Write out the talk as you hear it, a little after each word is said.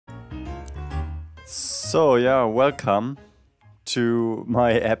So, yeah, welcome to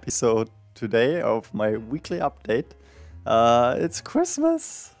my episode today of my weekly update. It's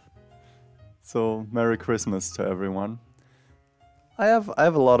Christmas, so Merry Christmas to everyone. I have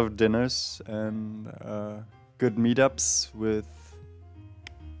a lot of dinners and good meetups with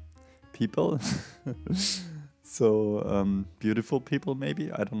people. So, beautiful people,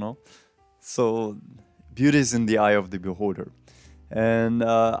 maybe, I don't know. So, beauty is in the eye of the beholder. And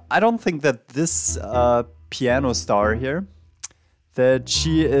I don't think that this piano star here, that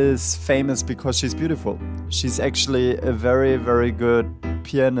she is famous because she's beautiful. She's actually a very, very good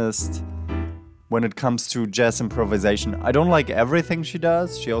pianist when it comes to jazz improvisation. I don't like everything she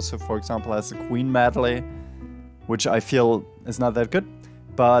does. She also, for example, has a Queen medley, which I feel is not that good.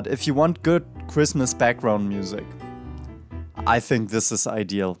 But if you want good Christmas background music, I think this is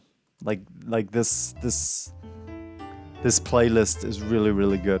ideal. Like this playlist is really,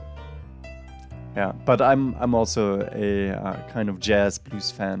 really good. Yeah, but I'm also a kind of jazz blues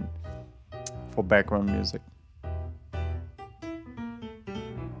fan for background music.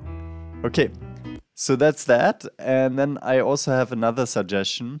 Okay, so that's that. And then I also have another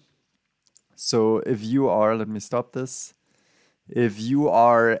suggestion. So if you are, let me stop this. If you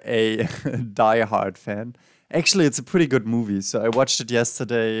are a Die Hard fan, actually it's a pretty good movie. So I watched it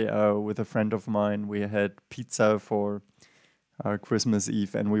yesterday with a friend of mine. We had pizza for Christmas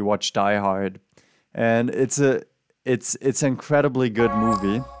Eve, and we watched Die Hard, and it's an incredibly good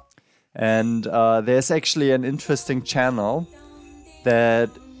movie. And there's actually an interesting channel that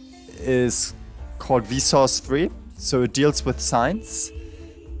is called Vsauce 3. So it deals with science.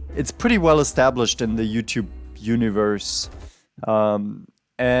 It's pretty well established in the YouTube universe,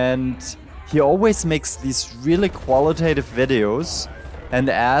 and he always makes these really qualitative videos and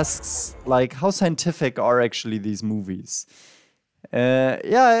asks like, how scientific are actually these movies?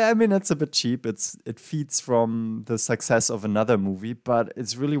 Yeah, I mean, it's a bit cheap. It feeds from the success of another movie, but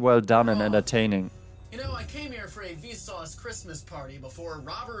it's really well done and entertaining. You know, I came here for a Vsauce Christmas party before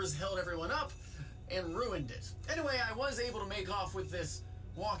robbers held everyone up and ruined it. Anyway, I was able to make off with this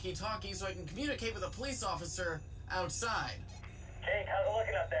walkie-talkie so I can communicate with a police officer outside. Jake, how's it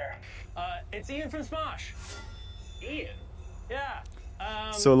looking up there? It's Ian from Smosh. Ian? Yeah.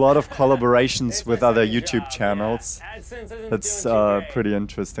 So a lot of collaborations it's with my other second YouTube job, channels. yeah. AdSense isn't That's doing too great. pretty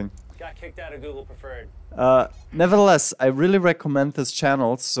interesting. Got kicked out of Google Preferred. Nevertheless, I really recommend this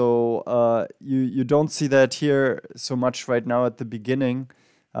channel. So you don't see that here so much right now at the beginning,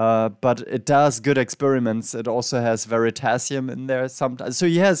 but it does good experiments. It also has Veritasium in there sometimes. So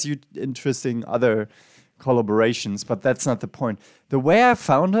he has interesting other collaborations, but that's not the point. The way I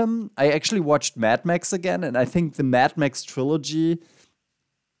found him, I actually watched Mad Max again, and I think the Mad Max trilogy,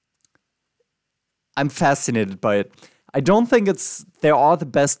 I'm fascinated by it. I don't think they are the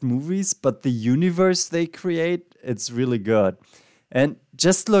best movies, but the universe they create, it's really good. And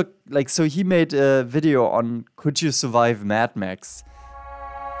just look, like, so he made a video on Could You Survive Mad Max?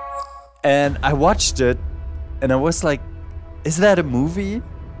 And I watched it, and I was like, is that a movie?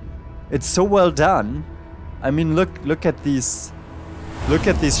 It's so well done. I mean, look at these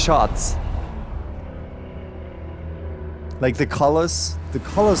shots. Like the colors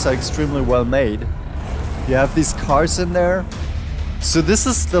are extremely well made. You have these cars in there. So this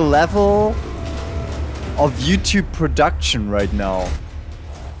is the level of YouTube production right now.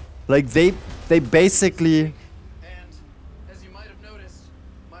 Like they basically. And as you might have noticed,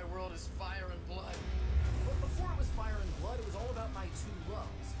 my world is fire and blood. But before it was fire and blood, it was all about my two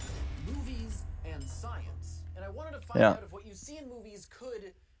loves, movies and science. And I wanted to find out if what you see in movies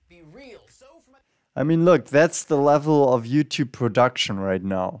could be real. So for my I mean, look, that's the level of YouTube production right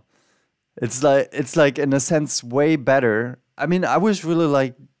now. It's like in a sense way better. I mean, I was really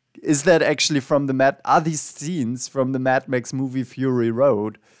like, is that actually from are these scenes from the Mad Max movie Fury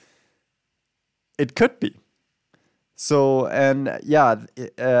Road? It could be. So, and yeah,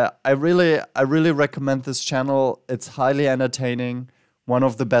 I really recommend this channel. It's highly entertaining. One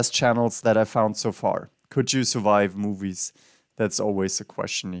of the best channels that I found so far. Could you survive movies? That's always a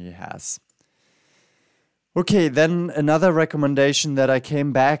question he has. Okay, then another recommendation that I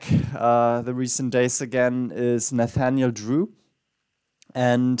came back the recent days again is Nathaniel Drew.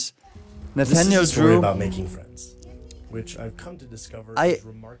 And Nathaniel This is a story Drew, about making friends, which I've come to discover is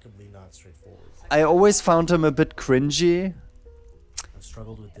remarkably not straightforward. I always found him a bit cringy, I've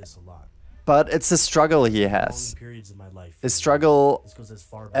struggled with this a lot. but it's a struggle he Long has. periods of my life. A struggle This goes as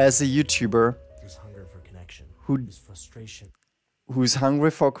far back as a YouTuber This hunger for connection. Who- This frustration. who's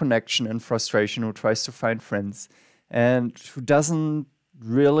hungry for connection and frustration, who tries to find friends, and who doesn't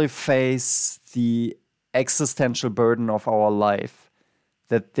really face the existential burden of our life,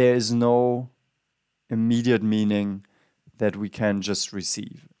 that there is no immediate meaning that we can just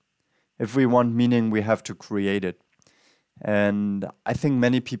receive. If we want meaning, we have to create it. And I think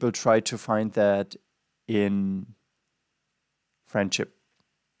many people try to find that in friendship,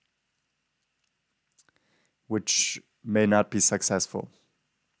 which may not be successful.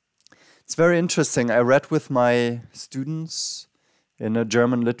 It's very interesting. I read with my students in a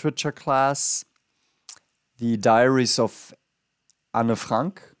German literature class the diaries of Anne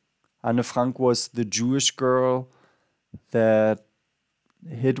Frank. Anne Frank was the Jewish girl that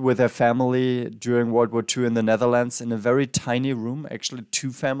hid with her family during World War II in the Netherlands in a very tiny room, actually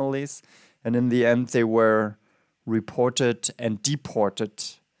 2 families. And in the end, they were reported and deported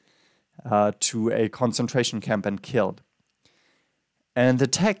to a concentration camp and killed. And the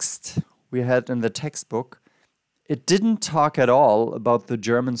text we had in the textbook, it didn't talk at all about the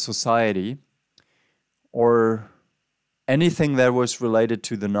German society or anything that was related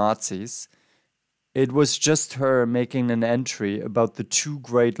to the Nazis. It was just her making an entry about the 2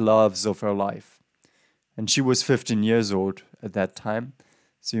 great loves of her life. And she was 15 years old at that time.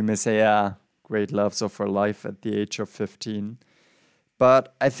 So you may say, yeah, great loves of her life at the age of 15.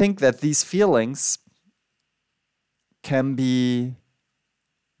 But I think that these feelings can be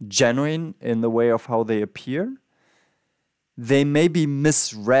genuine in the way of how they appear. They may be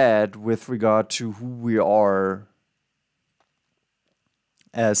misread with regard to who we are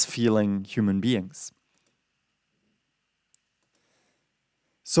as feeling human beings.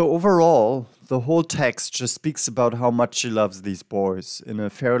 So overall, the whole text just speaks about how much she loves these boys in a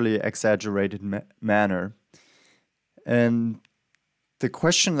fairly exaggerated manner. And the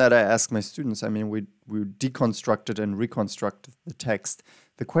question that I ask my students, I mean, we deconstructed and reconstructed the text.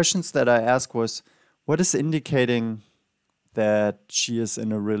 The questions that I asked was, what is indicating that she is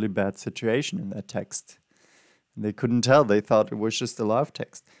in a really bad situation in that text? And they couldn't tell. They thought it was just a love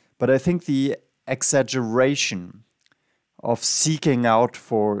text. But I think the exaggeration of seeking out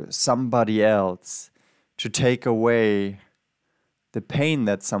for somebody else to take away the pain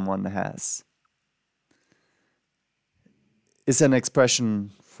that someone has is an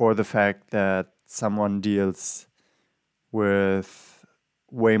expression for the fact that someone deals with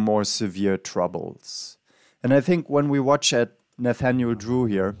way more severe troubles. And I think when we watch at Nathaniel Drew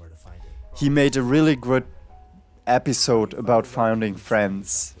here, he made a really good episode about finding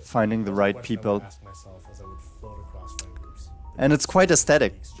friends, finding the right people. And it's quite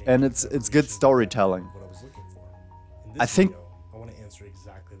aesthetic, and it's good storytelling. I think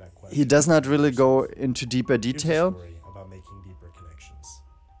he does not really go into deeper detail.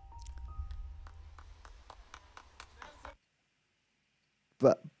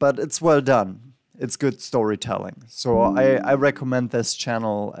 But it's well done. It's good storytelling. So I recommend this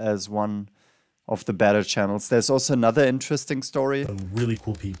channel as one of the better channels. There's also another interesting story. Really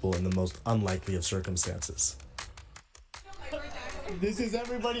cool people in the most unlikely of circumstances. This is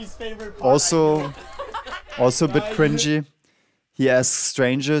everybody's favorite part. Also a bit cringy. He asks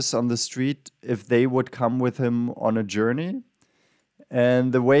strangers on the street if they would come with him on a journey.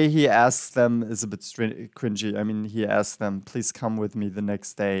 And the way he asks them is a bit cringy. I mean, he asks them, please come with me the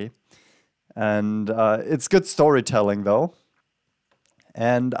next day. And it's good storytelling, though.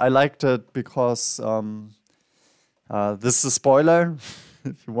 And I liked it because this is a spoiler.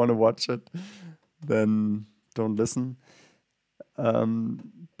 If you want to watch it, then don't listen.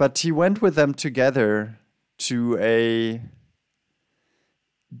 But he went with them together to a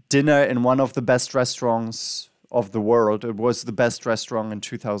dinner in one of the best restaurants of the world. It was the best restaurant in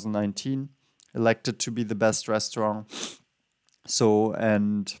 2019, elected to be the best restaurant. So,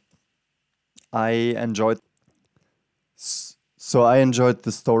 and I enjoyed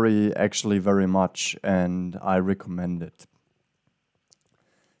the story actually very much, and I recommend it.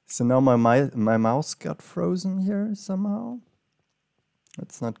 So now my mouse got frozen here somehow.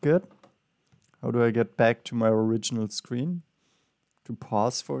 That's not good. How do I get back to my original screen? To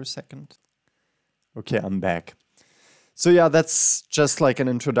pause for a second. Okay, I'm back. So yeah, that's just like an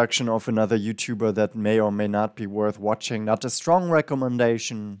introduction of another YouTuber that may or may not be worth watching. Not a strong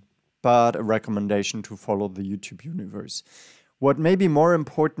recommendation, but a recommendation to follow the YouTube universe. What may be more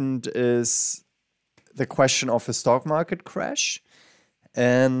important is the question of a stock market crash.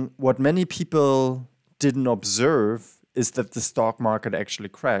 And what many people didn't observe is that the stock market actually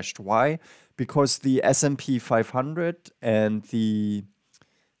crashed. Why? Because the S&P 500 and the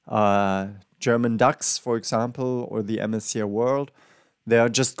German DAX, for example, or the MSCI World, they are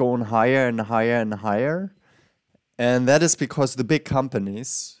just going higher and higher and higher. And that is because the big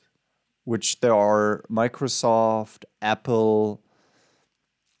companies, which there are Microsoft, Apple,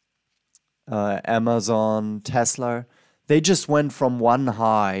 Amazon, Tesla, they just went from one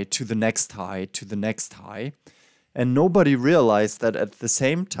high to the next high to the next high. And nobody realized that at the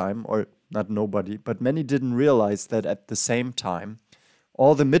same time, or not nobody, but many didn't realize that at the same time,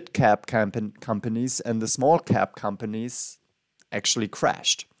 all the mid-cap companies and the small-cap companies actually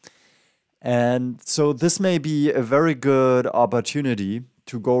crashed. And so this may be a very good opportunity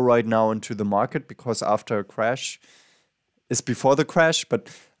to go right now into the market, because after a crash is before the crash, but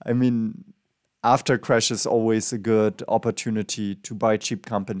I mean, after a crash is always a good opportunity to buy cheap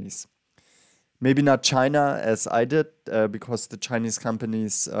companies. Maybe not China as I did, because the Chinese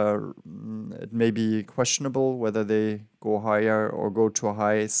companies, it may be questionable whether they go higher or go to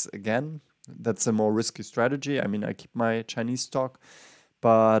highs again. That's a more risky strategy. I mean, I keep my Chinese stock,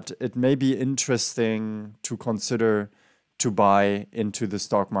 but it may be interesting to consider to buy into the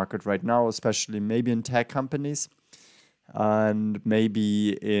stock market right now, especially maybe in tech companies and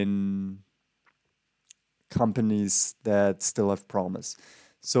maybe in companies that still have promise.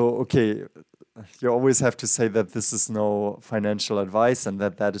 So, okay, you always have to say that this is no financial advice and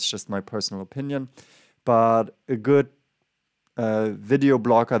that is just my personal opinion. But a good video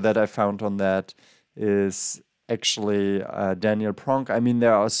blogger that I found on that is actually Daniel Pronk. I mean,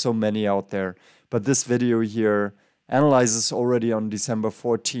 there are so many out there, but this video here analyzes already on December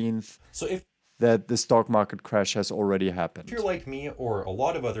 14th that the stock market crash has already happened. If you're like me or a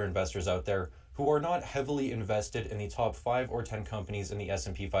lot of other investors out there who are not heavily invested in the top 5 or 10 companies in the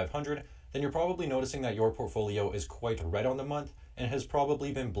S&P 500, then you're probably noticing that your portfolio is quite red on the month and has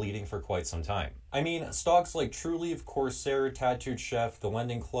probably been bleeding for quite some time. I mean, stocks like Trulieve, Corsair, Tattooed Chef, The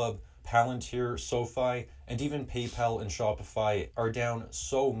Lending Club, Palantir, SoFi, and even PayPal and Shopify are down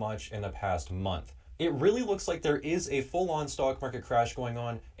so much in the past month. It really looks like there is a full-on stock market crash going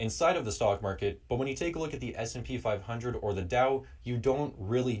on inside of the stock market, but when you take a look at the S&P 500 or the Dow, you don't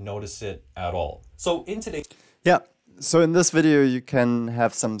really notice it at all. So in today's... Yeah, so in this video you can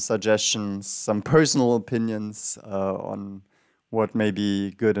have some suggestions, some personal opinions on what may be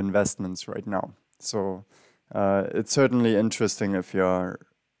good investments right now. So it's certainly interesting if you're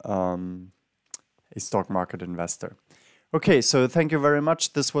a stock market investor. Okay, so thank you very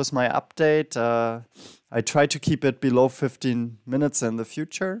much. This was my update. I try to keep it below 15 minutes in the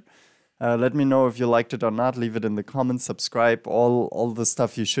future. Let me know if you liked it or not. Leave it in the comments, subscribe, all the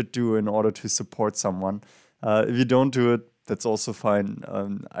stuff you should do in order to support someone. If you don't do it, that's also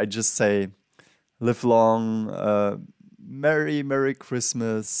fine. I just say live long, Merry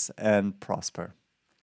Christmas and prosper.